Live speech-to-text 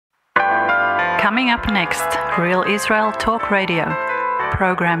Coming up next, Real Israel Talk Radio,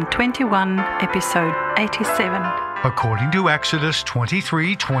 Program 21, Episode 87. According to Exodus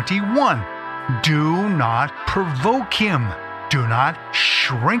 23:21, do not provoke him. Do not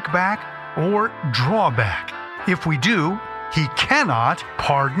shrink back or draw back. If we do, he cannot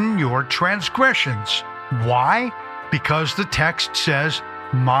pardon your transgressions. Why? Because the text says,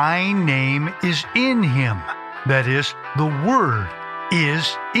 my name is in him. That is, the word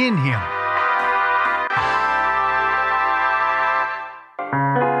is in him.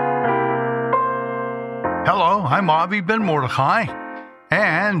 Hello, I'm Avi Ben Mordechai,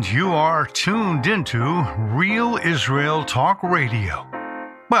 and you are tuned into Real Israel Talk Radio.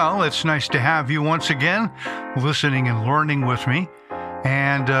 Well, it's nice to have you once again listening and learning with me.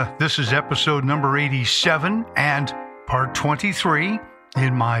 And this is episode number 87 and part 23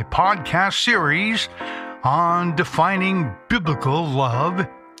 in my podcast series on defining biblical love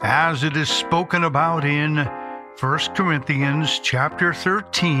as it is spoken about in 1 Corinthians chapter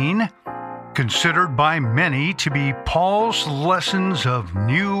 13, considered by many to be Paul's lessons of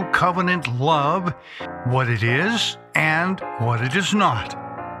new covenant love, what it is and what it is not.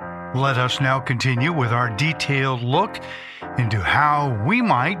 Let us now continue with our detailed look into how we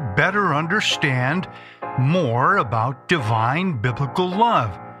might better understand more about divine biblical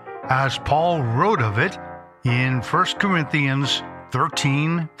love, as Paul wrote of it in 1 Corinthians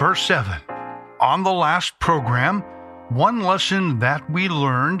 13, verse 7. On the last program, one lesson that we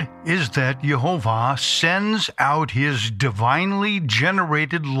learned is that Jehovah sends out his divinely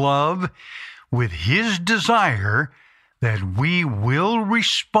generated love with his desire that we will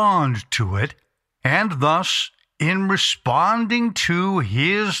respond to it, and thus, in responding to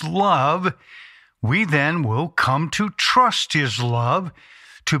his love, we then will come to trust his love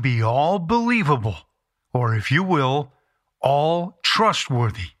to be all believable, or if you will, all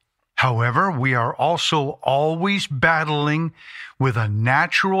trustworthy. However, we are also always battling with a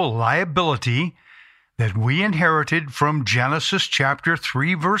natural liability that we inherited from Genesis chapter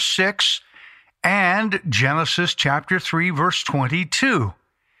 3, verse 6, and Genesis chapter 3, verse 22.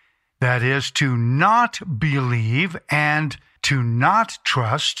 That is, to not believe and to not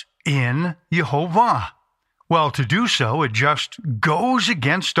trust in Jehovah. Well, to do so, it just goes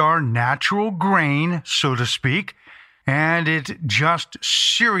against our natural grain, so to speak, and it just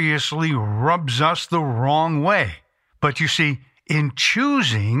seriously rubs us the wrong way. But you see, in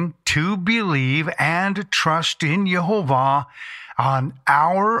choosing to believe and trust in Jehovah on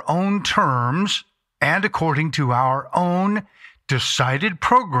our own terms and according to our own decided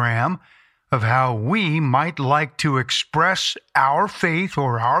program of how we might like to express our faith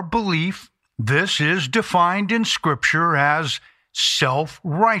or our belief, this is defined in Scripture as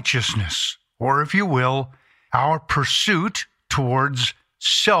self-righteousness, or if you will, our pursuit towards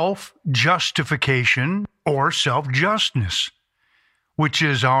self-justification or self-justness, which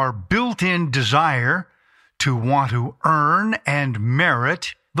is our built-in desire to want to earn and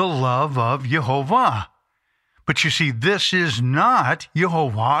merit the love of Jehovah. But you see, this is not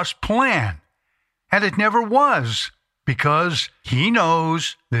Jehovah's plan, and it never was, because he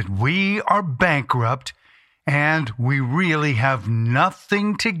knows that we are bankrupt and we really have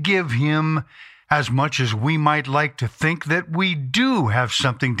nothing to give him, as much as we might like to think that we do have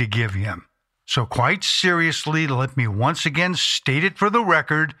something to give him. So quite seriously, let me once again state it for the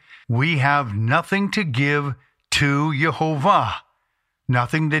record, we have nothing to give to Jehovah.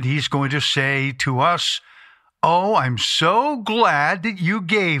 Nothing that he's going to say to us, oh, I'm so glad that you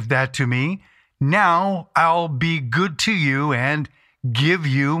gave that to me. Now I'll be good to you and give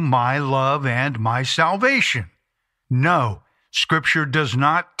you my love and my salvation. No, Scripture does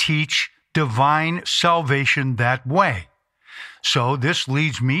not teach divine salvation that way. So this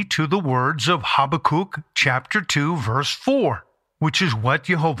leads me to the words of Habakkuk chapter 2, verse 4, which is what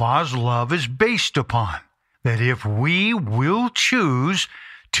Jehovah's love is based upon. That if we will choose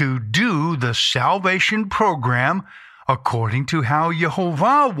to do the salvation program according to how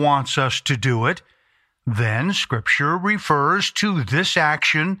Jehovah wants us to do it, then Scripture refers to this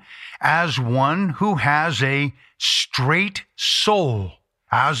action as one who has a straight soul,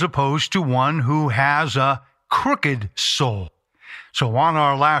 as opposed to one who has a crooked soul. So on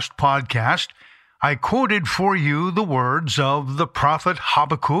our last podcast, I quoted for you the words of the prophet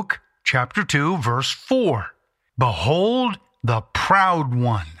Habakkuk, chapter 2, verse 4. Behold the proud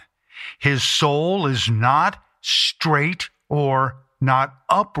one. His soul is not straight or not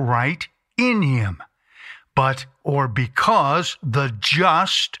upright in him, but or because the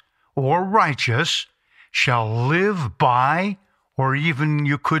just or righteous shall live by, or even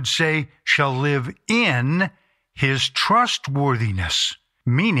you could say shall live in, his trustworthiness.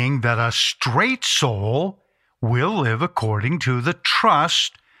 meaning that a straight soul will live according to the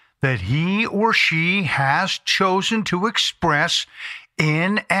trust that he or she has chosen to express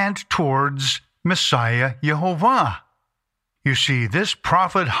in and towards Messiah Yehovah. You see, this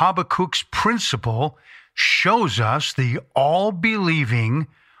prophet Habakkuk's principle shows us the all-believing,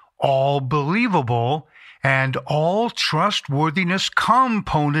 all-believable, and all-trustworthiness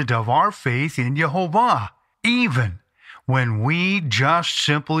component of our faith in Yehovah, even when we just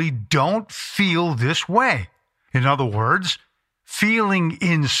simply don't feel this way. In other words, feeling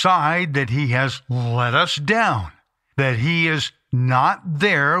inside that he has let us down, that he is not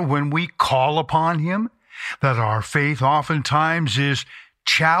there when we call upon him, that our faith oftentimes is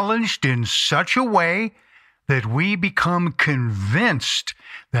challenged in such a way that we become convinced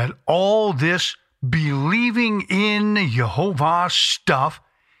that all this believing in Yehovah stuff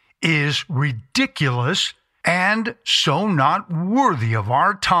is ridiculous and so not worthy of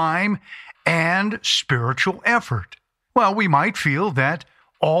our time and spiritual effort. Well, we might feel that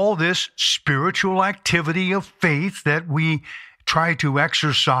all this spiritual activity of faith that we try to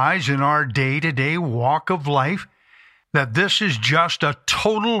exercise in our day-to-day walk of life, that this is just a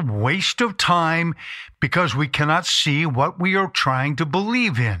total waste of time because we cannot see what we are trying to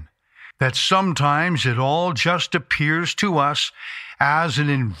believe in. That sometimes it all just appears to us as an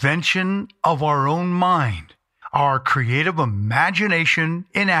invention of our own mind, our creative imagination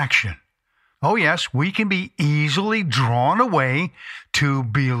in action. Oh yes, we can be easily drawn away to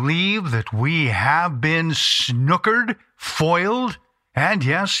believe that we have been snookered, foiled, and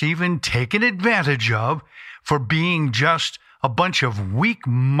yes, even taken advantage of for being just a bunch of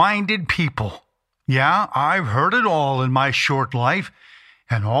weak-minded people. Yeah, I've heard it all in my short life,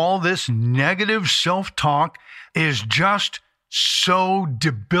 and all this negative self-talk is just so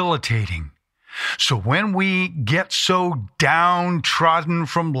debilitating. So when we get so downtrodden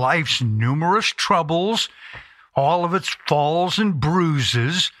from life's numerous troubles, all of its falls and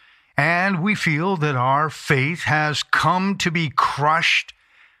bruises, and we feel that our faith has come to be crushed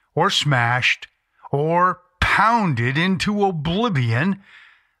or smashed or pounded into oblivion,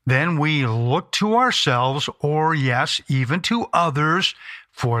 then we look to ourselves or, yes, even to others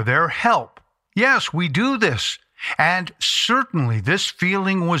for their help. Yes, we do this. And certainly this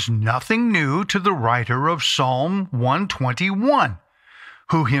feeling was nothing new to the writer of Psalm 121,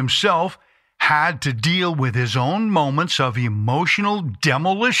 who himself had to deal with his own moments of emotional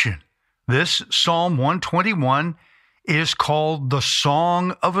demolition. This Psalm 121 is called the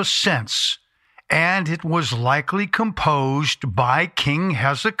Song of Ascents, and it was likely composed by King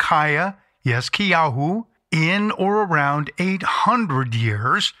Hezekiah, Yesquiyahu, in or around 800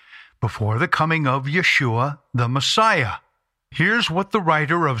 years before the coming of Yeshua, the Messiah. Here's what the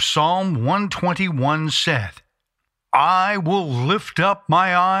writer of Psalm 121 said: I will lift up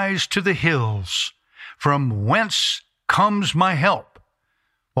my eyes to the hills. From whence comes my help?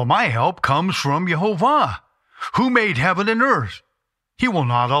 Well, my help comes from Yehovah, who made heaven and earth. He will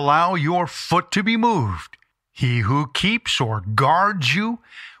not allow your foot to be moved. He who keeps or guards you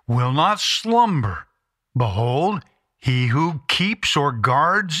will not slumber. Behold, he who keeps or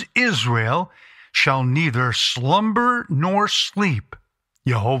guards Israel shall neither slumber nor sleep.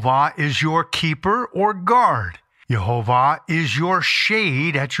 Yehovah is your keeper or guard. Yehovah is your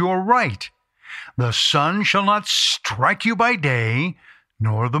shade at your right. The sun shall not strike you by day,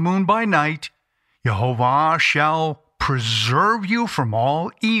 nor the moon by night. Yehovah shall preserve you from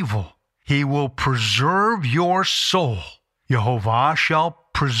all evil. He will preserve your soul. Yehovah shall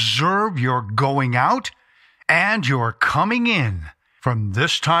preserve your going out and your coming in from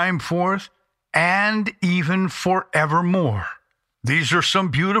this time forth and even forevermore. These are some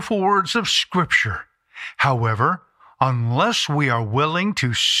beautiful words of Scripture. However, unless we are willing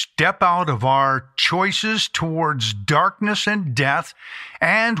to step out of our choices towards darkness and death,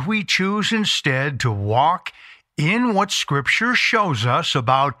 and we choose instead to walk in what Scripture shows us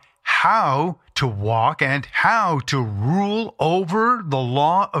about how to walk and how to rule over the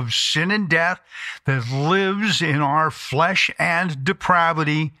law of sin and death that lives in our flesh and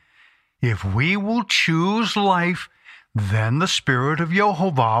depravity, if we will choose life, then the Spirit of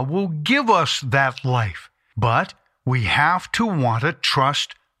Yehovah will give us that life. But we have to want to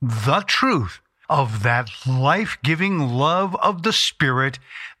trust the truth of that life-giving love of the Spirit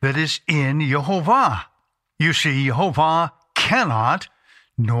that is in Yehovah. You see, Yehovah cannot,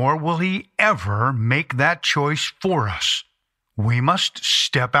 nor will he ever make that choice for us. We must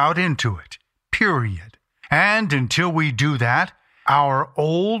step out into it, period. And until we do that, our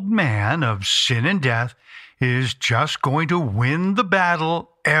old man of sin and death is just going to win the battle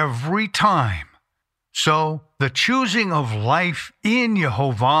every time. So the choosing of life in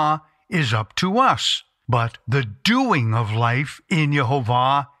Yehovah is up to us, but the doing of life in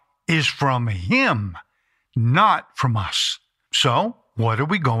Yehovah is from Him, not from us. So what are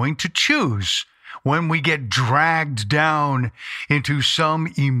we going to choose when we get dragged down into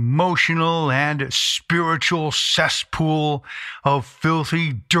some emotional and spiritual cesspool of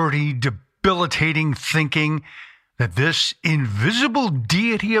filthy, dirty, debilitating thinking that this invisible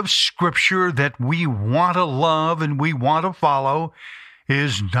deity of Scripture that we want to love and we want to follow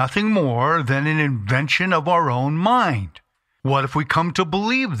is nothing more than an invention of our own mind? What if we come to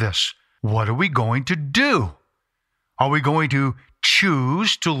believe this? What are we going to do? Are we going to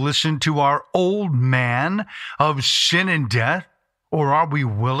choose to listen to our old man of sin and death? Or are we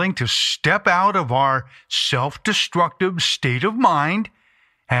willing to step out of our self-destructive state of mind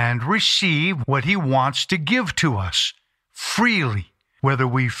and receive what He wants to give to us freely, whether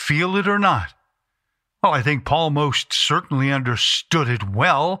we feel it or not? Well, I think Paul most certainly understood it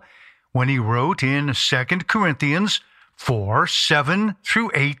well when he wrote in 2 Corinthians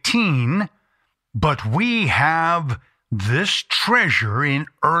 4:7-18, "But we have this treasure in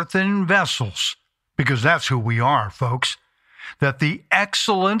earthen vessels," because that's who we are, folks, "that the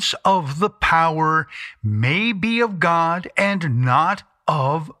excellence of the power may be of God and not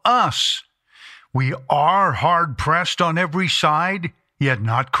of us. We are hard-pressed on every side, yet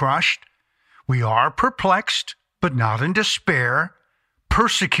not crushed. We are perplexed, but not in despair,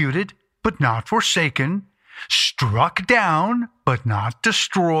 persecuted, but not forsaken, struck down, but not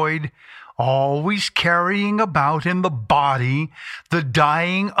destroyed, always carrying about in the body the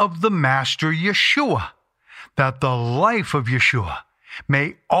dying of the Master Yeshua, that the life of Yeshua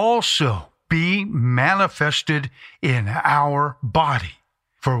may also be manifested in our body.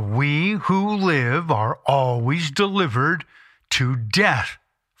 For we who live are always delivered to death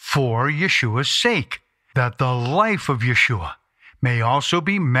for Yeshua's sake, that the life of Yeshua may also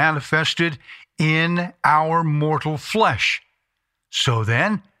be manifested in our mortal flesh. So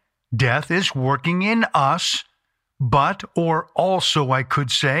then, death is working in us, or also I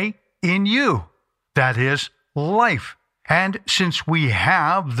could say, in you. That is, life. And since we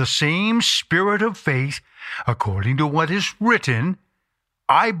have the same spirit of faith, according to what is written,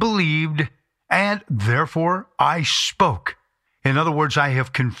 I believed, and therefore I spoke. In other words, I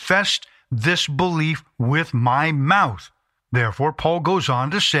have confessed this belief with my mouth. Therefore, Paul goes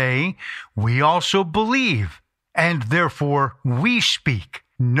on to say, we also believe, and therefore we speak,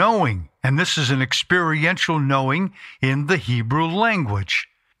 knowing, and this is an experiential knowing in the Hebrew language,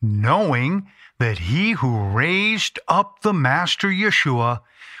 knowing that He who raised up the Master Yeshua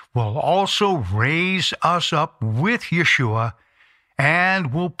will also raise us up with Yeshua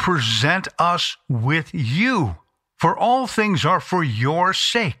and will present us with you. For all things are for your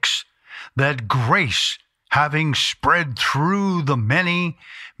sakes, that grace, having spread through the many,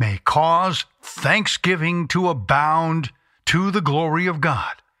 may cause thanksgiving to abound to the glory of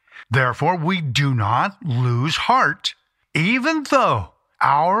God. Therefore we do not lose heart, even though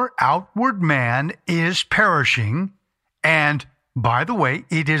our outward man is perishing, and by the way,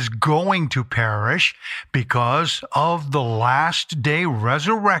 it is going to perish because of the last day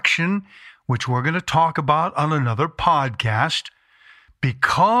resurrection, which we're going to talk about on another podcast.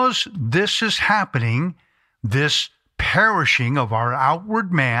 Because this is happening, this perishing of our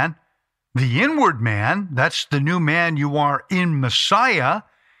outward man, the inward man, that's the new man you are in Messiah,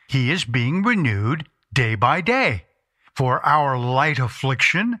 he is being renewed day by day. For our light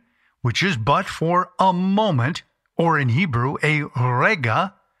affliction, which is but for a moment, or in Hebrew, a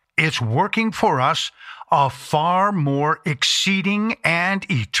rega, it's working for us a far more exceeding and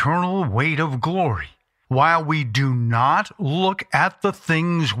eternal weight of glory, while we do not look at the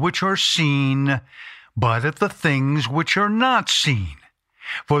things which are seen, but at the things which are not seen.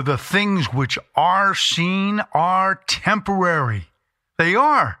 For the things which are seen are temporary. They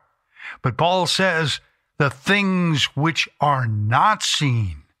are. But Paul says, the things which are not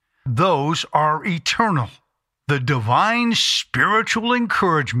seen, those are eternal. The divine spiritual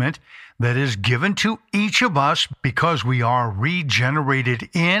encouragement that is given to each of us because we are regenerated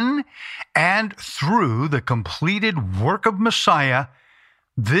in and through the completed work of Messiah,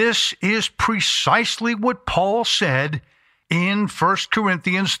 this is precisely what Paul said in 1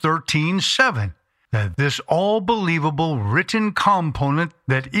 Corinthians 13:7, that this all-believable written component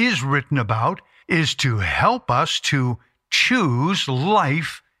that is written about is to help us to choose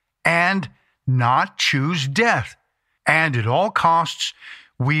life and not choose death. And at all costs,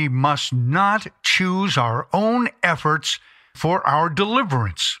 we must not choose our own efforts for our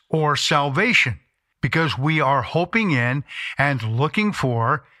deliverance or salvation, because we are hoping in and looking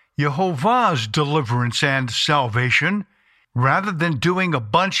for Yehovah's deliverance and salvation, rather than doing a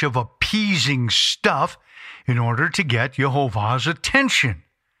bunch of appeasing stuff in order to get Yehovah's attention.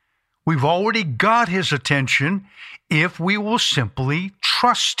 We've already got his attention if we will simply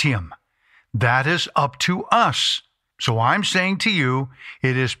trust him. That is up to us. So I'm saying to you,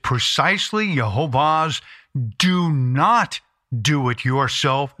 it is precisely Yehovah's do not do it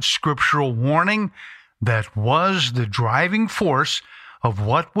yourself scriptural warning that was the driving force of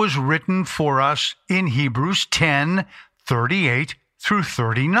what was written for us in Hebrews 10:38 through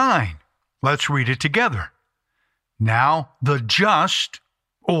 39. Let's read it together. Now the just,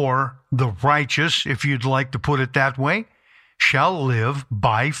 or the righteous, if you'd like to put it that way, shall live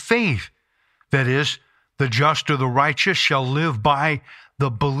by faith. That is, the just or the righteous shall live by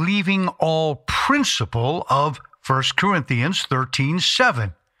the believing all principle of 1 Corinthians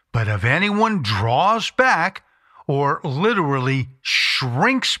 13:7. But if anyone draws back, or literally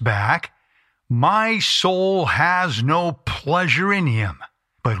shrinks back, my soul has no pleasure in him.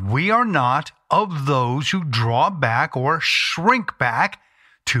 But we are not of those who draw back or shrink back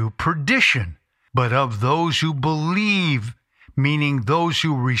to perdition, but of those who believe, meaning those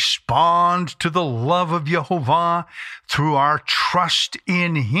who respond to the love of Yehovah through our trust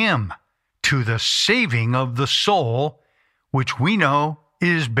in him, to the saving of the soul, which we know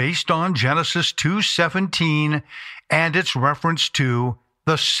is based on Genesis 2:17 and its reference to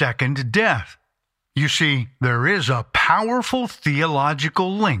the second death. You see, there is a powerful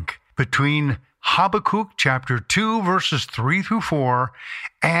theological link between Habakkuk chapter 2, verses 3 through 4,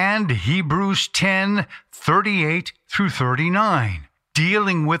 and Hebrews 10:38 through 39,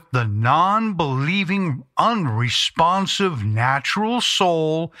 dealing with the non-believing, unresponsive natural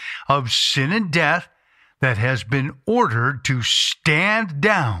soul of sin and death that has been ordered to stand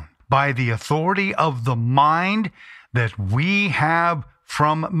down by the authority of the mind that we have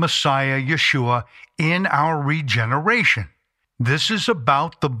from Messiah Yeshua in our regeneration. This is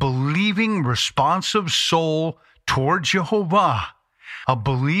about the believing, responsive soul towards Yehovah, a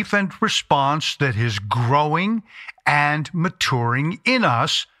belief and response that is growing and maturing in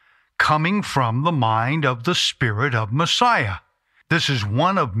us, coming from the mind of the Spirit of Messiah. This is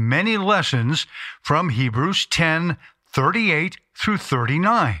one of many lessons from Hebrews 10:38 through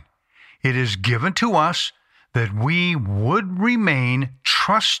 39. It is given to us that we would remain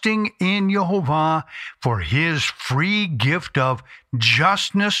trusting in Yehovah for his free gift of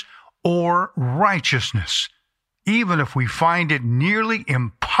justness or righteousness, even if we find it nearly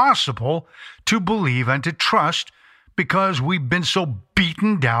impossible to believe and to trust because we've been so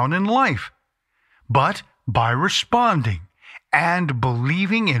beaten down in life. But by responding and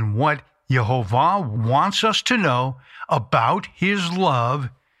believing in what Yehovah wants us to know about his love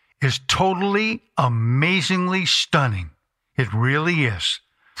is totally, amazingly stunning. It really is.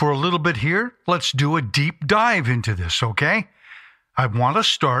 For a little bit here, let's do a deep dive into this, okay? I want to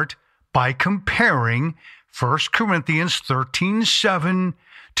start by comparing 1 Corinthians 13:7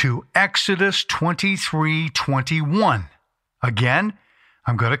 to Exodus 23:21. Again,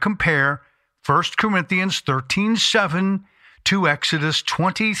 I'm going to compare 1 Corinthians 13:7 to Exodus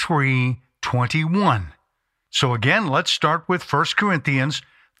 23:21. So again, let's start with 1 Corinthians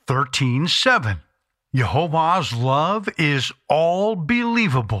 13:7. Yehovah's love is all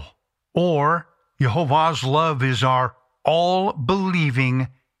believable, or Yehovah's love is our all believing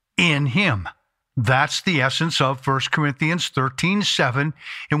in him. That's the essence of 1 Corinthians 13:7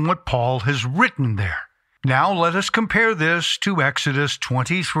 in what Paul has written there. Now let us compare this to Exodus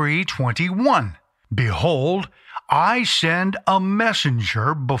 23:21. Behold, I send a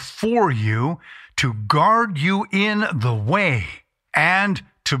messenger before you to guard you in the way, and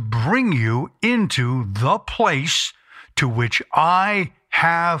to bring you into the place to which I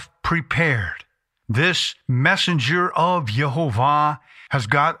have prepared. This messenger of Yehovah has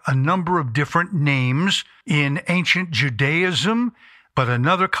got a number of different names in ancient Judaism, but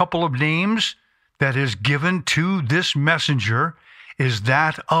another couple of names that is given to this messenger is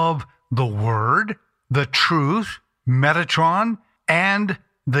that of the Word, the Truth, Metatron, and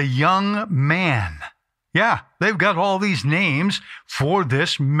the Young Man. Yeah, they've got all these names for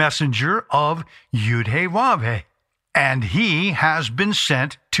this messenger of Yud-Heh-Vav-Heh. And he has been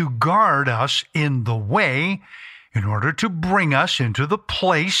sent to guard us in the way in order to bring us into the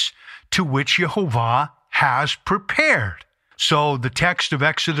place to which Yehovah has prepared. So the text of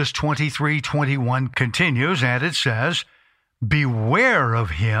Exodus 23:21 continues, and it says, beware of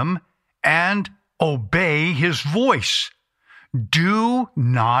him and obey his voice. Do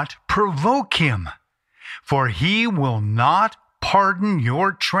not provoke him, for he will not pardon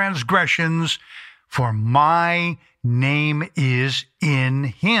your transgressions, for my name is in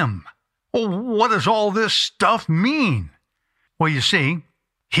him. Well, what does all this stuff mean? Well, you see,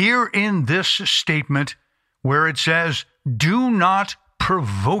 here in this statement where it says, do not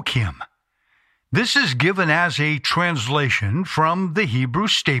provoke him, this is given as a translation from the Hebrew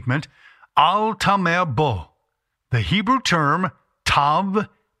statement, al tamer bo. The Hebrew term, tav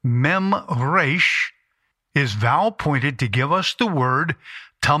mem resh, is vowel-pointed to give us the word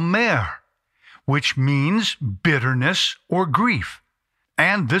tamer, which means bitterness or grief.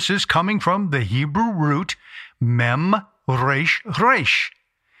 And this is coming from the Hebrew root mem resh resh,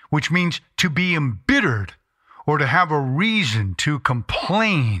 which means to be embittered or to have a reason to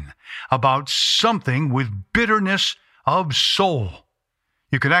complain about something with bitterness of soul.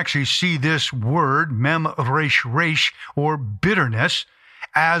 You can actually see this word, mem resh resh, or bitterness,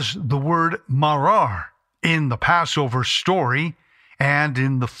 as the word marar in the Passover story and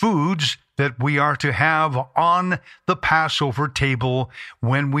in the foods that we are to have on the Passover table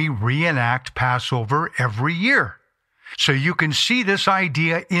when we reenact Passover every year. So you can see this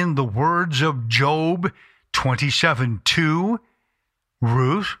idea in the words of Job 27:2,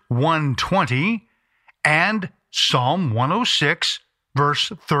 Ruth 1:20, and Psalm 106,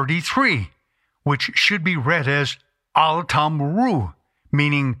 verse 33, which should be read as al tamru,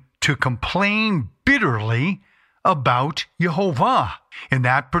 meaning to complain bitterly about Yehovah in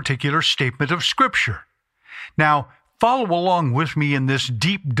that particular statement of Scripture. Now, follow along with me in this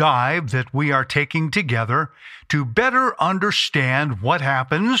deep dive that we are taking together to better understand what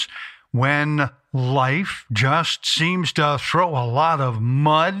happens when life just seems to throw a lot of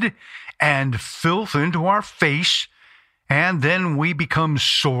mud and filth into our face, and then we become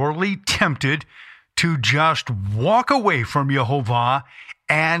sorely tempted to just walk away from Yehovah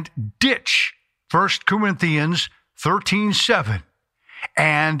and ditch 1 Corinthians 13:7,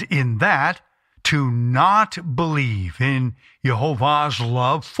 and in that, to not believe in Yehovah's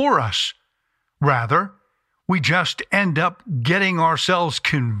love for us. Rather, we just end up getting ourselves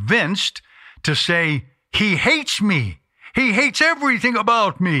convinced to say, he hates me. He hates everything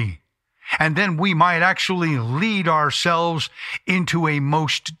about me. And then we might actually lead ourselves into a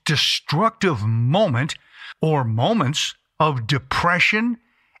most destructive moment or moments of depression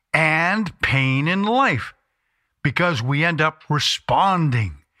and pain in life, because we end up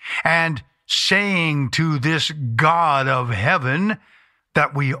responding and saying to this God of heaven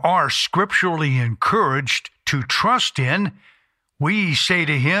that we are scripturally encouraged to trust in. We say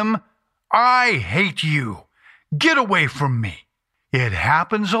to him, I hate you. Get away from me. It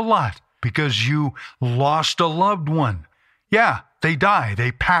happens a lot because you lost a loved one. Yeah, they die.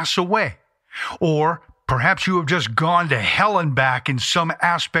 They pass away. Or perhaps you have just gone to hell and back in some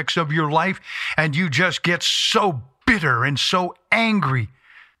aspects of your life, and you just get so bitter and so angry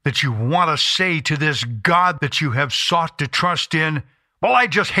that you want to say to this God that you have sought to trust in, well, I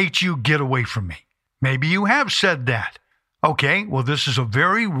just hate you. Get away from me. Maybe you have said that. Okay, well, this is a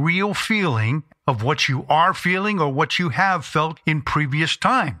very real feeling of what you are feeling or what you have felt in previous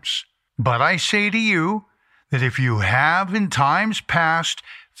times. But I say to you that if you have in times past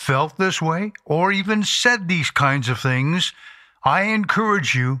felt this way or even said these kinds of things, I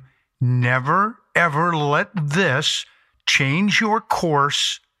encourage you, never, ever let this change your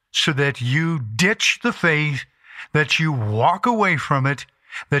course so that you ditch the faith, that you walk away from it,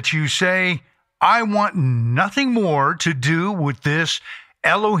 that you say, I want nothing more to do with this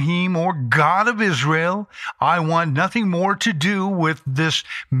Elohim or God of Israel. I want nothing more to do with this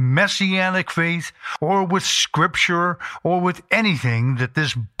messianic faith or with Scripture or with anything that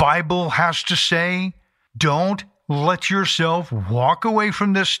this Bible has to say. Don't let yourself walk away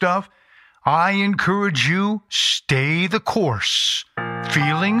from this stuff. I encourage you, stay the course.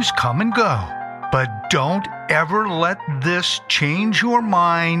 Feelings come and go, but don't ever let this change your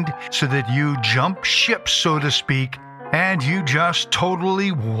mind so that you jump ship, so to speak, and you just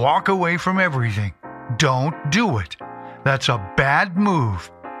totally walk away from everything. Don't do it. That's a bad move.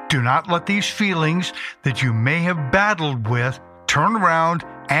 Do not let these feelings that you may have battled with turn around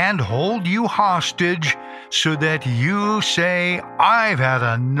and hold you hostage so that you say, I've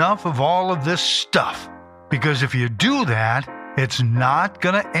had enough of all of this stuff. Because if you do that, it's not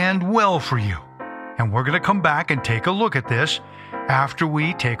going to end well for you. And we're going to come back and take a look at this after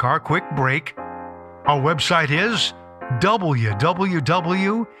we take our quick break. Our website is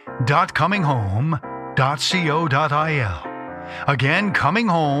www.cominghome.co.il. Again,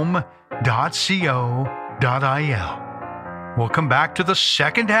 cominghome.co.il. We'll come back to the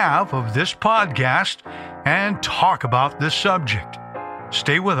second half of this podcast and talk about this subject.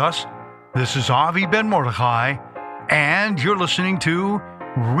 Stay with us. This is Avi Ben Mordechai, and you're listening to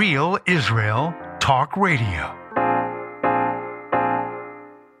Real Israel Talk Radio.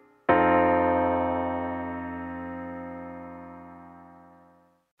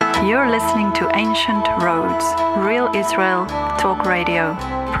 You're listening to Ancient Roads, Real Israel Talk Radio,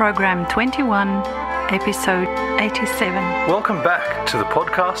 Program 21, Episode 87. Welcome back to the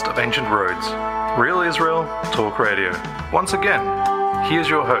podcast of Ancient Roads, Real Israel Talk Radio. Once again, here's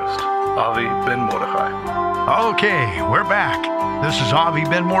your host, Avi Ben Mordechai. Okay, we're back. This is Avi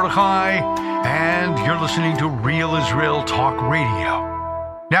Ben Mordechai, and you're listening to Real Israel Talk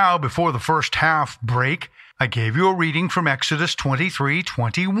Radio. Now, before the first half break, I gave you a reading from Exodus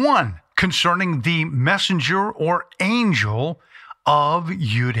 23:21 concerning the messenger or angel of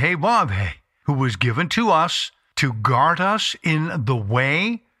Yud-Heh-Vav-Heh, who was given to us to guard us in the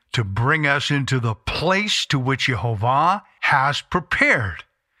way, to bring us into the place to which Yehovah has prepared.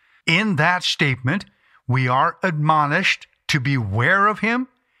 In that statement, we are admonished to beware of him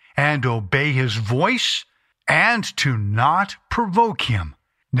and obey his voice and to not provoke him.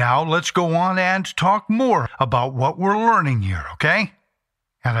 Now let's go on and talk more about what we're learning here, okay?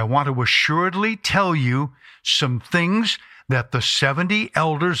 And I want to assuredly tell you some things that the 70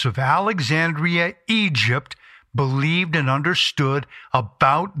 elders of Alexandria, Egypt, believed and understood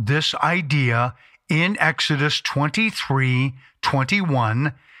about this idea in Exodus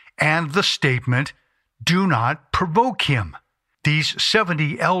 23:21 and the statement, "Do not provoke him." These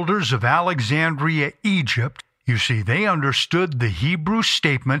 70 elders of Alexandria, Egypt, you see, they understood the Hebrew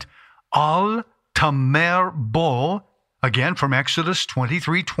statement, Al Tamer Bo, again from Exodus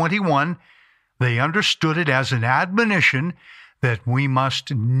 23:21. They understood it as an admonition that we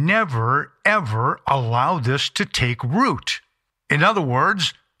must never, ever allow this to take root. In other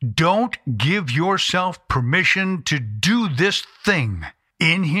words, don't give yourself permission to do this thing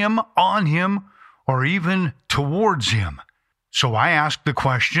in him, on him, or even towards him. So I ask the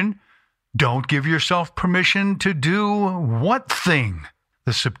question, don't give yourself permission to do what thing?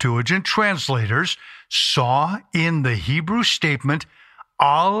 The Septuagint translators saw in the Hebrew statement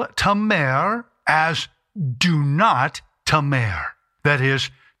al tamer as do not tamer. That is,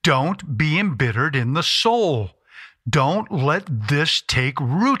 don't be embittered in the soul. Don't let this take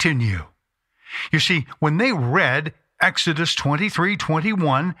root in you. You see, when they read Exodus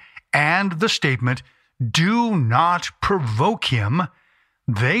 23:21 and the statement, do not provoke him,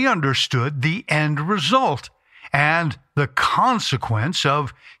 they understood the end result and the consequence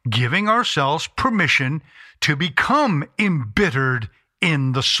of giving ourselves permission to become embittered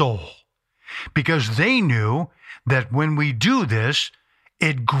in the soul. Because they knew that when we do this,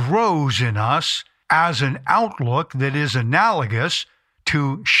 it grows in us as an outlook that is analogous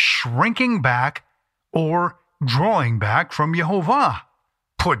to shrinking back or drawing back from Yehovah.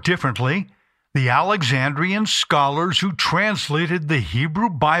 Put differently, the Alexandrian scholars who translated the Hebrew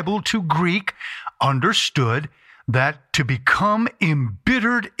Bible to Greek understood that to become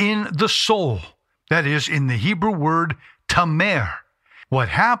embittered in the soul, that is, in the Hebrew word tamer, what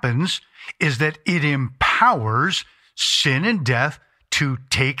happens is that it empowers sin and death to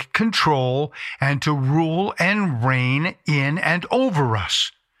take control and to rule and reign in and over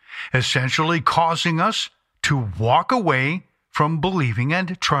us, essentially causing us to walk away from believing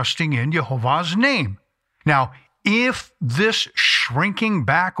and trusting in Yehovah's name. Now, if this shrinking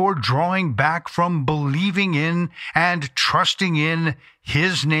back or drawing back from believing in and trusting in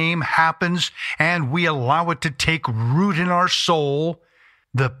his name happens and we allow it to take root in our soul,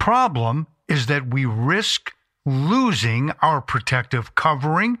 the problem is that we risk losing our protective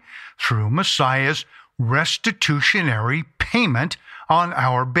covering through Messiah's restitutionary payment on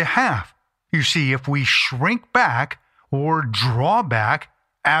our behalf. You see, if we shrink back or draw back,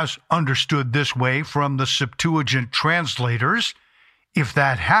 as understood this way from the Septuagint translators, if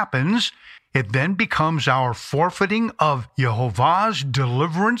that happens, it then becomes our forfeiting of Yehovah's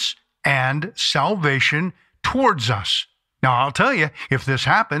deliverance and salvation towards us. Now, I'll tell you, if this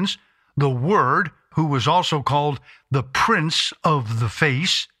happens, the Word, who was also called the Prince of the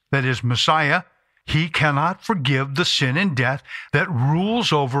Face, that is Messiah, he cannot forgive the sin and death that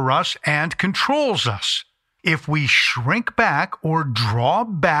rules over us and controls us. If we shrink back or draw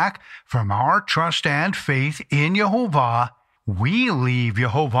back from our trust and faith in Yehovah, we leave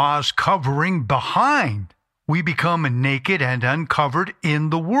Yehovah's covering behind. We become naked and uncovered in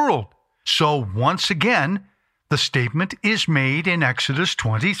the world. So once again, the statement is made in Exodus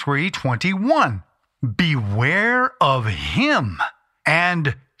 23:21. Beware of him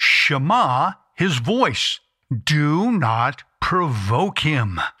and Shema his voice. Do not provoke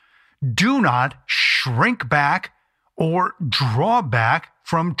him. Do not shrink back or draw back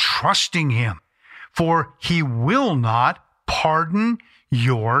from trusting him, for he will not pardon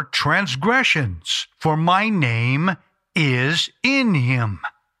your transgressions, for my name is in him.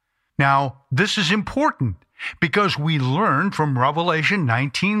 Now, this is important because we learn from Revelation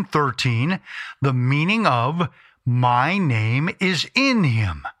 19:13 the meaning of my name is in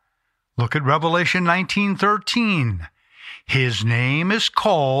him. Look at Revelation 19:13. His name is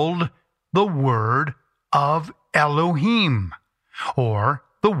called the Word of Elohim, or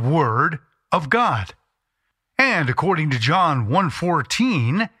the Word of God. And according to John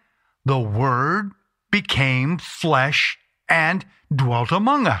 1:14, the Word became flesh and dwelt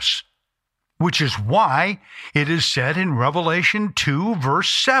among us, which is why it is said in Revelation 2, verse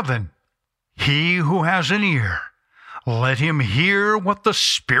 7, he who has an ear, let him hear what the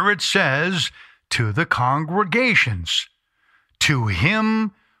Spirit says to the congregations. To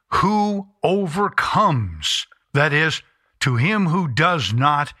him who overcomes, that is, to him who does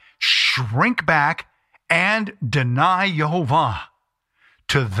not shrink back and deny Jehovah,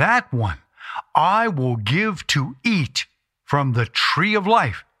 to that one I will give to eat from the tree of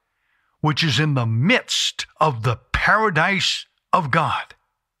life, which is in the midst of the paradise of God.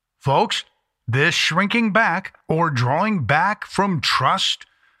 Folks, this shrinking back or drawing back from trust,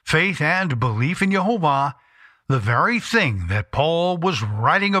 faith, and belief in Jehovah, the very thing that Paul was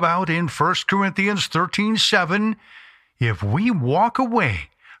writing about in 1 Corinthians 13:7, if we walk away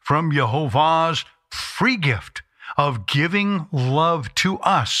from Jehovah's free gift of giving love to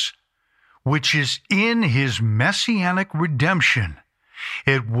us, which is in his messianic redemption,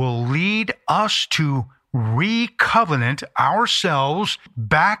 it will lead us to re-covenant ourselves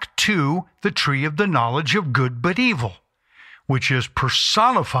back to the tree of the knowledge of good but evil, which is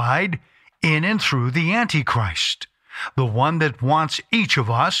personified in and through the Antichrist, the one that wants each of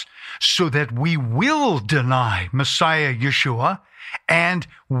us so that we will deny Messiah Yeshua and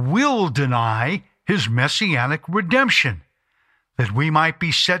will deny his messianic redemption, that we might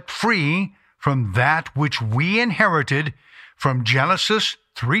be set free from that which we inherited from Genesis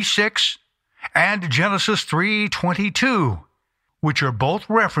 3:6 and Genesis 3:22, which are both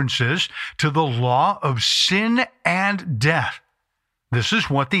references to the law of sin and death. This is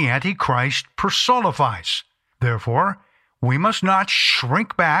what the Antichrist personifies. Therefore, we must not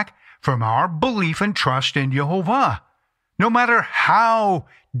shrink back from our belief and trust in Jehovah, no matter how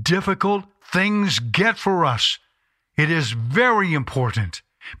difficult things get for us. It is very important,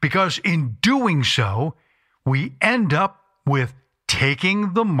 because in doing so, we end up with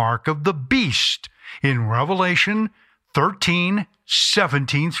taking the mark of the beast in Revelation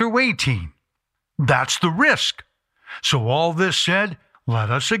 13:17 through 18. That's the risk. So all this said, let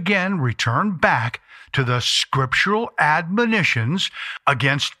us again return back to the scriptural admonitions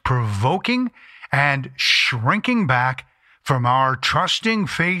against provoking and shrinking back from our trusting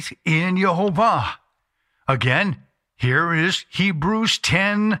faith in Jehovah. Again, here is Hebrews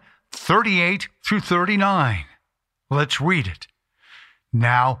 10:38 through 39. Let's read it.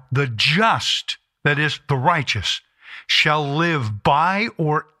 Now the just, that is, the righteous, shall live by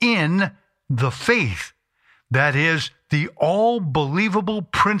or in the faith. That is, the all-believable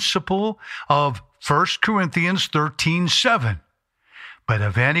principle of 1 Corinthians 13:7. But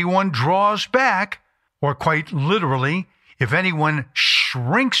if anyone draws back, or quite literally, if anyone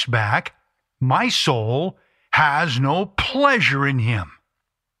shrinks back, my soul has no pleasure in him.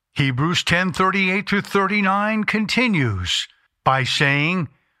 Hebrews 10:38 through 39 continues by saying,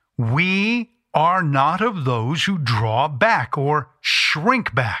 we are not of those who draw back or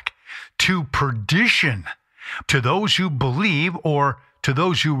shrink back to perdition, to those who believe or to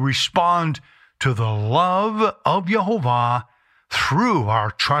those who respond to the love of Jehovah through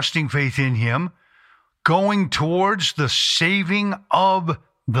our trusting faith in him, going towards the saving of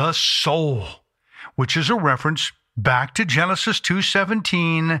the soul, which is a reference back to Genesis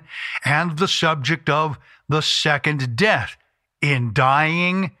 2:17 and the subject of the second death. In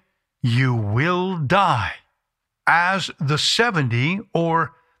dying, you will die. As the 70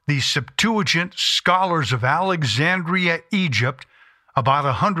 or the Septuagint scholars of Alexandria, Egypt, about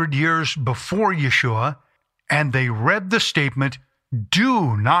 100 years before Yeshua, and they read the statement,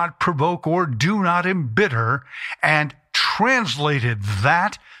 do not provoke or do not embitter, and translated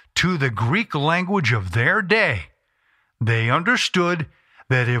that to the Greek language of their day. They understood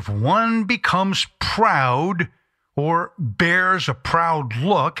that if one becomes proud or bears a proud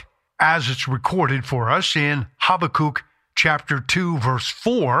look, as it's recorded for us in Habakkuk chapter 2, verse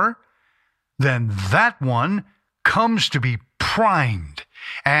 4, then that one comes to be primed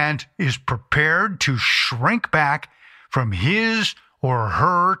and is prepared to shrink back from his or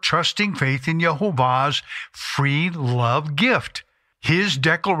her trusting faith in Jehovah's free love gift, his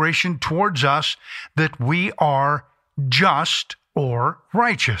declaration towards us that we are just or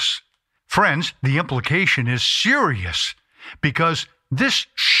righteous. Friends, the implication is serious because this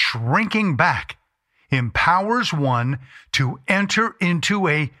shrinking back empowers one to enter into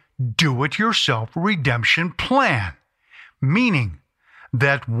a do-it-yourself redemption plan, meaning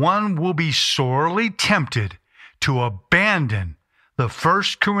that one will be sorely tempted to abandon the 1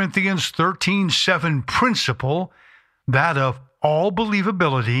 Corinthians 13:7 principle, that of all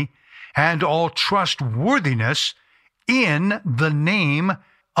believability and all trustworthiness in the name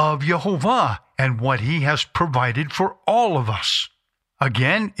of Yehovah and what He has provided for all of us.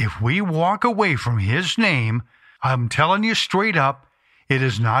 Again, if we walk away from His name, I'm telling you straight up, it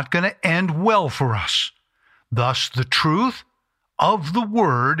is not going to end well for us. Thus, the truth of the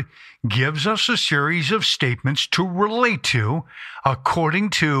Word gives us a series of statements to relate to according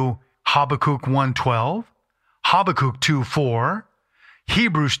to Habakkuk 1:12, Habakkuk 2:4,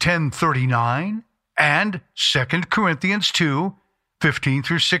 Hebrews 10:39, and 2 Corinthians 2:15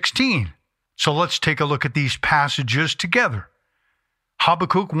 through 16. So let's take a look at these passages together.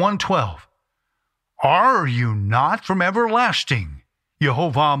 Habakkuk 1:12. Are you not from everlasting,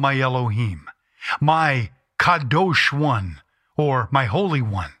 Yehovah my Elohim, my Kadosh One, or my Holy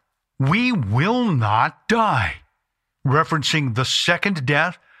One? We will not die, referencing the second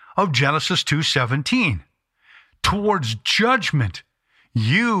death of Genesis 2:17. Towards judgment,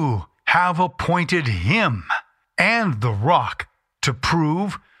 you have appointed Him and the rock to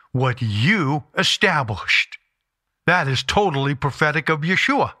prove what you established. That is totally prophetic of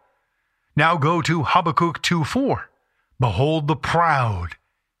Yeshua. Now go to Habakkuk 2:4. Behold the proud,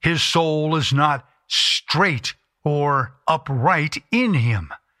 his soul is not straight or upright in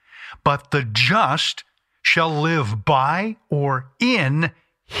him, but the just shall live by or in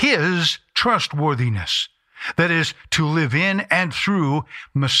his trustworthiness. That is, to live in and through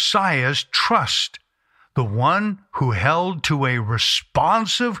Messiah's trust, the one who held to a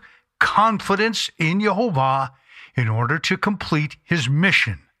responsive confidence in Yehovah in order to complete his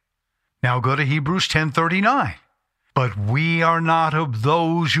mission. Now go to Hebrews 10:39. But we are not of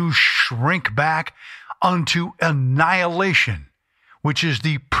those who shrink back unto annihilation, which is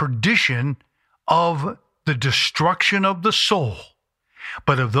the perdition of the destruction of the soul,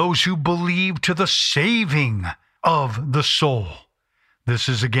 but of those who believe to the saving of the soul. This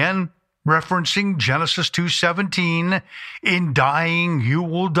is again referencing Genesis 2:17, in dying you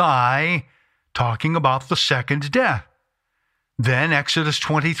will die, talking about the second death. Then Exodus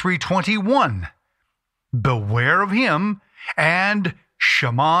 23:21, beware of him and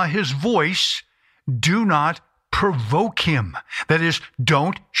shema his voice, do not provoke him. That is,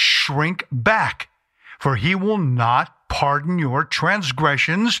 don't shrink back, for he will not pardon your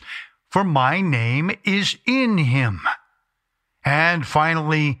transgressions, for my name is in him. And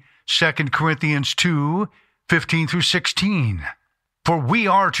finally, 2 Corinthians 2:15 through 16. For we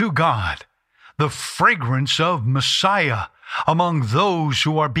are to God the fragrance of Messiah among those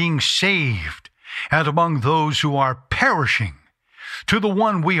who are being saved and among those who are perishing. To the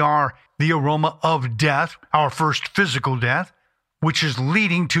one we are the aroma of death, our first physical death, which is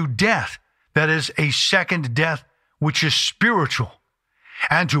leading to death, that is, a second death which is spiritual.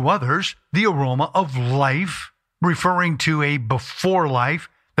 And to others, the aroma of life, referring to a before life,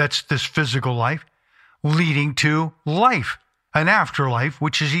 that's this physical life, leading to life, an afterlife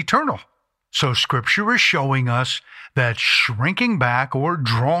which is eternal. So Scripture is showing us that shrinking back or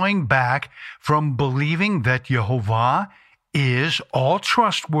drawing back from believing that Yehovah is all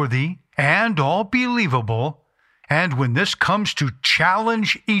trustworthy and all believable, and when this comes to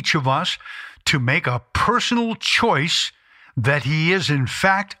challenge each of us to make a personal choice that he is in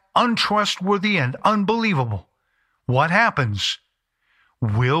fact untrustworthy and unbelievable, what happens?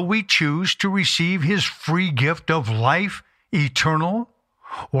 Will we choose to receive his free gift of life eternal,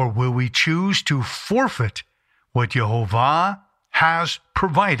 or will we choose to forfeit what Yehovah has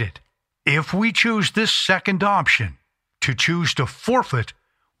provided? If we choose this second option, to choose to forfeit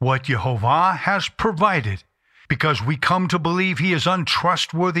what Yehovah has provided, because we come to believe he is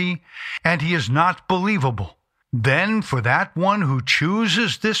untrustworthy and he is not believable, then for that one who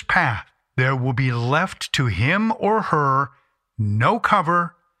chooses this path, there will be left to him or her no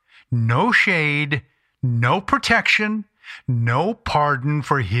cover, no shade, no protection, no pardon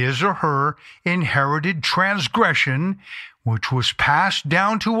for his or her inherited transgression, which was passed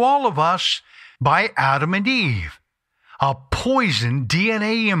down to all of us by Adam and Eve. A poison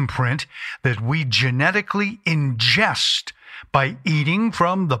DNA imprint that we genetically ingest by eating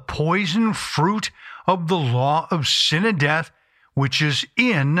from the poison fruit of the law of sin and death, which is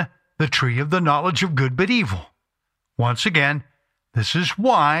in the tree of the knowledge of good but evil. Once again, this is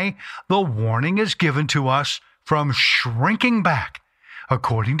why the warning is given to us from shrinking back,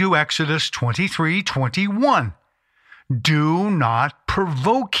 according to Exodus 23:21. Do not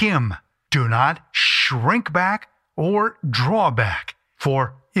provoke him. Do not shrink back or draw back.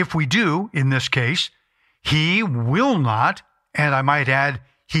 For if we do, in this case, he will not, and I might add,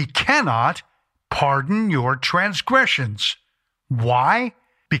 he cannot, pardon your transgressions. Why?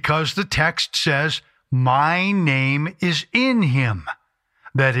 Because the text says, my name is in him.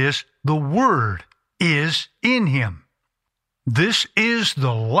 That is, the word is in him. This is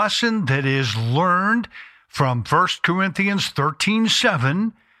the lesson that is learned from 1 Corinthians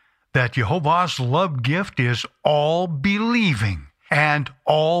 13:7, that Jehovah's love gift is all believing and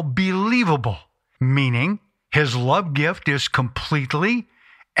all believable, meaning his love gift is completely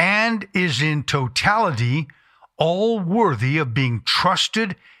and is in totality all worthy of being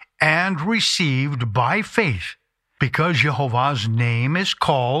trusted and received by faith, because Jehovah's name is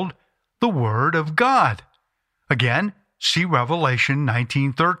called the Word of God. Again, see Revelation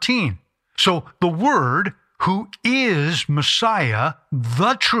 19:13. So the Word, who is Messiah,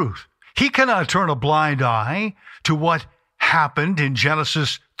 the truth, he cannot turn a blind eye to what happened in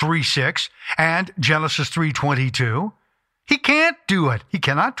Genesis 3:6 and Genesis 3:22. He can't do it. He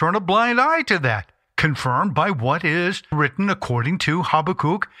cannot turn a blind eye to that, confirmed by what is written according to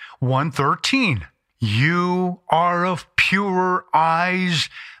Habakkuk 1:13. You are of purer eyes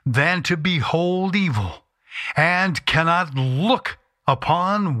than to behold evil, and cannot look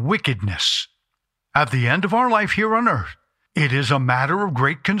upon wickedness. At the end of our life here on earth, it is a matter of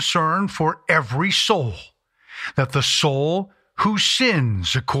great concern for every soul, that the soul who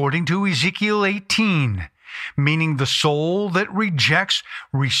sins, according to Ezekiel 18, meaning the soul that rejects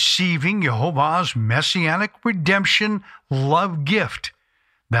receiving Jehovah's messianic redemption love gift,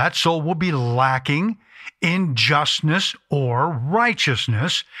 that soul will be lacking in justness or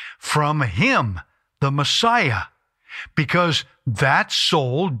righteousness from him, the Messiah, because that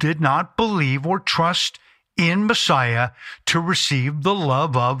soul did not believe or trust in Messiah to receive the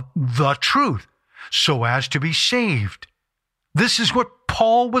love of the truth, so as to be saved. This is what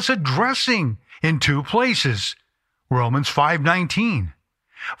Paul was addressing in two places. Romans 5:19.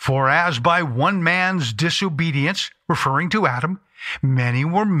 For as by one man's disobedience, referring to Adam, many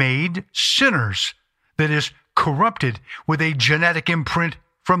were made sinners, that is, corrupted with a genetic imprint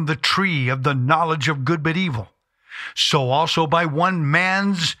from the tree of the knowledge of good but evil, so also by one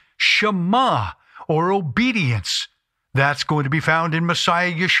man's Shema, or obedience, that's going to be found in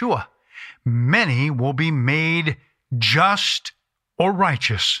Messiah Yeshua, many will be made just or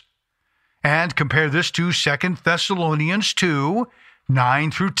righteous. And compare this to 2 Thessalonians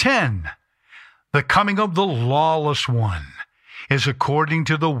 2:9-10. The coming of the lawless one is according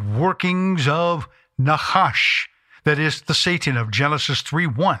to the workings of Nachash, that is, the Satan of Genesis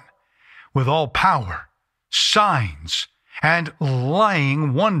 3:1, with all power, signs, and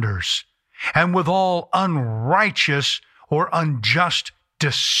lying wonders, and with all unrighteous or unjust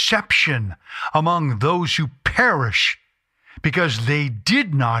deception among those who perish, because they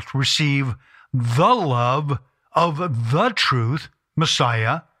did not receive the love of the truth,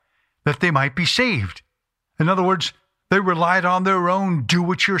 Messiah, that they might be saved. In other words, they relied on their own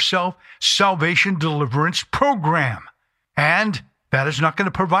do-it-yourself salvation deliverance program, and that is not going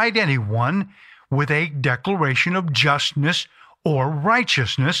to provide anyone with a declaration of justness or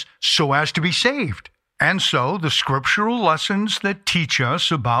righteousness so as to be saved. And so the scriptural lessons that teach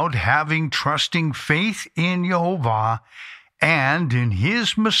us about having trusting faith in Jehovah and in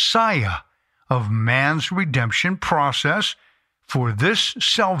his Messiah of man's redemption process, for this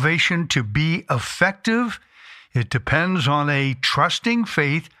salvation to be effective, it depends on a trusting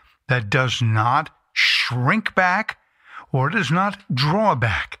faith that does not shrink back or does not draw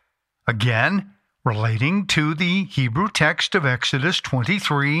back. Again, relating to the Hebrew text of Exodus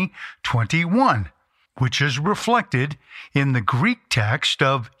 23:21, which is reflected in the Greek text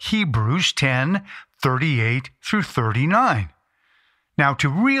of Hebrews 10:38-39. Now, to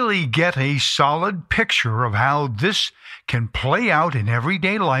really get a solid picture of how this can play out in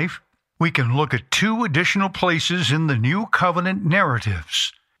everyday life, we can look at two additional places in the New Covenant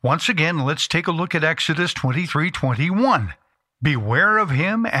narratives. Once again, let's take a look at Exodus 23:21. Beware of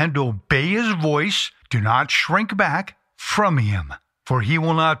him and obey his voice. Do not shrink back from him, for he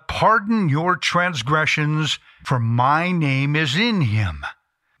will not pardon your transgressions, for my name is in him.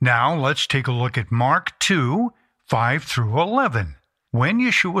 Now let's take a look at Mark 2:5-11. When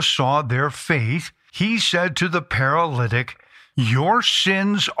Yeshua saw their faith, he said to the paralytic, your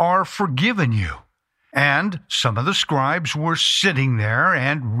sins are forgiven you. And some of the scribes were sitting there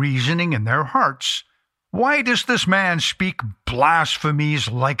and reasoning in their hearts, why does this man speak blasphemies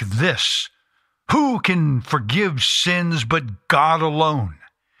like this? Who can forgive sins but God alone?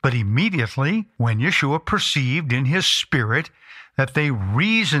 But immediately, when Yeshua perceived in his spirit that they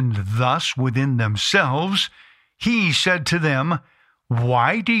reasoned thus within themselves, he said to them,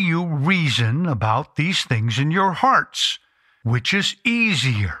 Why do you reason about these things in your hearts? Which is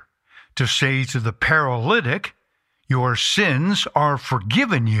easier, to say to the paralytic, Your sins are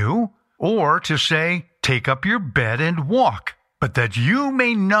forgiven you, or to say, Take up your bed and walk? But that you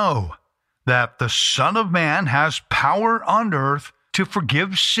may know that the Son of Man has power on earth to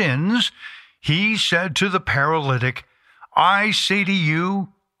forgive sins, he said to the paralytic, I say to you,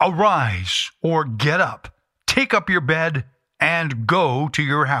 arise, or get up, take up your bed, and go to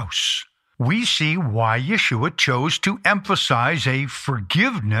your house. We see why Yeshua chose to emphasize a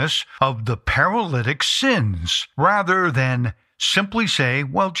forgiveness of the paralytic's sins, rather than simply say,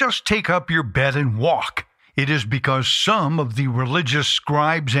 well, just take up your bed and walk. It is because some of the religious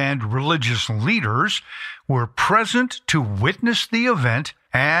scribes and religious leaders were present to witness the event,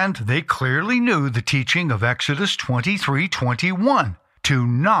 and they clearly knew the teaching of Exodus 23:21, to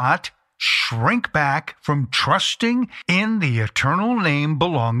not shrink back from trusting in the eternal name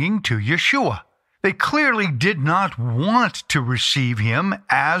belonging to Yeshua. They clearly did not want to receive him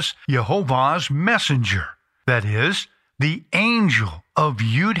as Yehovah's messenger, that is, the angel of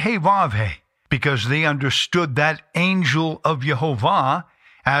Yud-Heh-Vav-Heh, because they understood that angel of Yehovah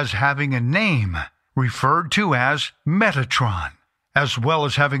as having a name referred to as Metatron, as well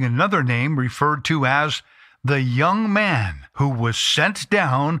as having another name referred to as the young man who was sent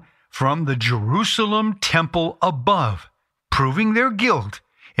down from the Jerusalem temple above, proving their guilt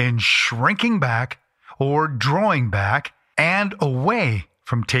in shrinking back or drawing back and away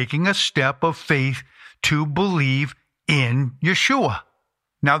from taking a step of faith to believe in Yeshua.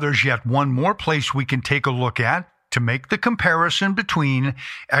 Now there's yet one more place we can take a look at to make the comparison between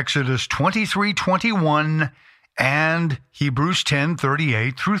Exodus 23:21 and Hebrews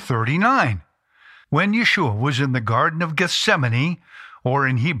 10:38 through 39. When Yeshua was in the Garden of Gethsemane, or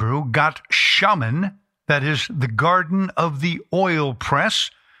in Hebrew, Gat Shaman, that is the Garden of the Oil Press,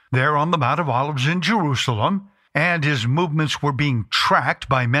 there on the Mount of Olives in Jerusalem, and his movements were being tracked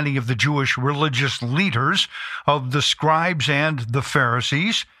by many of the Jewish religious leaders of the scribes and the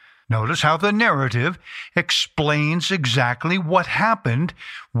Pharisees. Notice how the narrative explains exactly what happened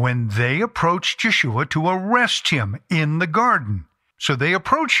when they approached Yeshua to arrest him in the garden. So they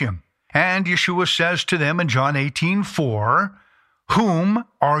approach him, and Yeshua says to them in John 18:4, Whom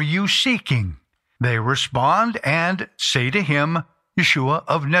are you seeking? They respond and say to him, Yeshua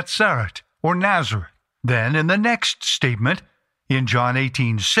of Nazareth, or Nazareth. Then in the next statement, in John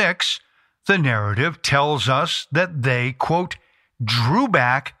 18:6, the narrative tells us that they, quote, drew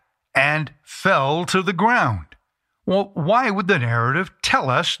back and fell to the ground. Well, why would the narrative tell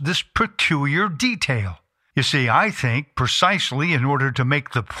us this peculiar detail? You see, I think precisely in order to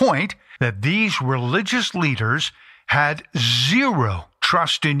make the point that these religious leaders had zero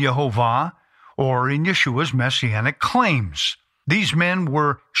trust in Yehovah or in Yeshua's messianic claims. These men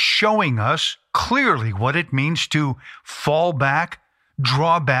were showing us clearly what it means to fall back,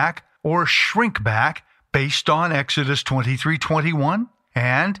 draw back, or shrink back based on Exodus 23:21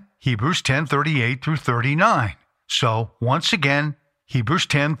 and Hebrews 10:38 through 39. So, once again, Hebrews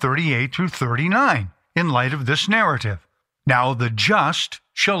 10:38 through 39 in light of this narrative. Now the just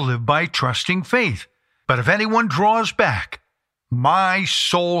shall live by trusting faith. But if anyone draws back, my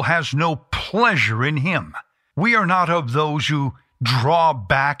soul has no pleasure in him. We are not of those who draw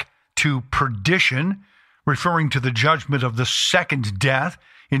back to perdition, referring to the judgment of the second death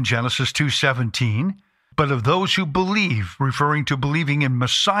in Genesis 2:17, but of those who believe, referring to believing in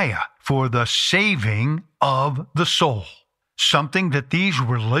Messiah for the saving of the soul, something that these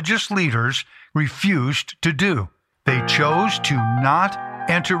religious leaders refused to do. They chose to not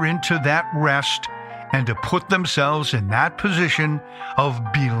enter into that rest and to put themselves in that position of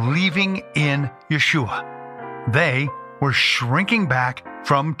believing in Yeshua. They were shrinking back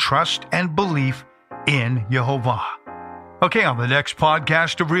from trust and belief in Yehovah. Okay, on the next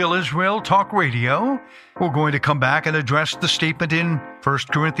podcast of Real Israel Talk Radio, we're going to come back and address the statement in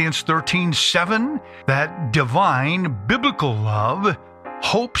 1 Corinthians 13:7 that divine biblical love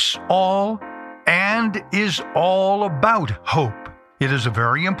hopes all and is all about hope. It is a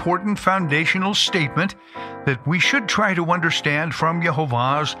very important foundational statement that we should try to understand from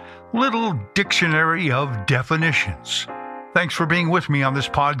Yehovah's little dictionary of definitions. Thanks for being with me on this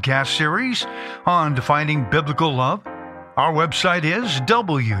podcast series on defining biblical love. Our website is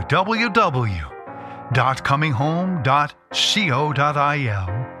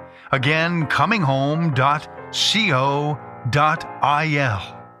www.comminghome.co.il. Again,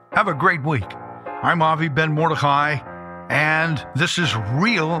 comminghome.co.il. Have a great week. I'm Avi Ben Mordechai, and this is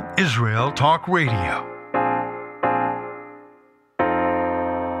Real Israel Talk Radio.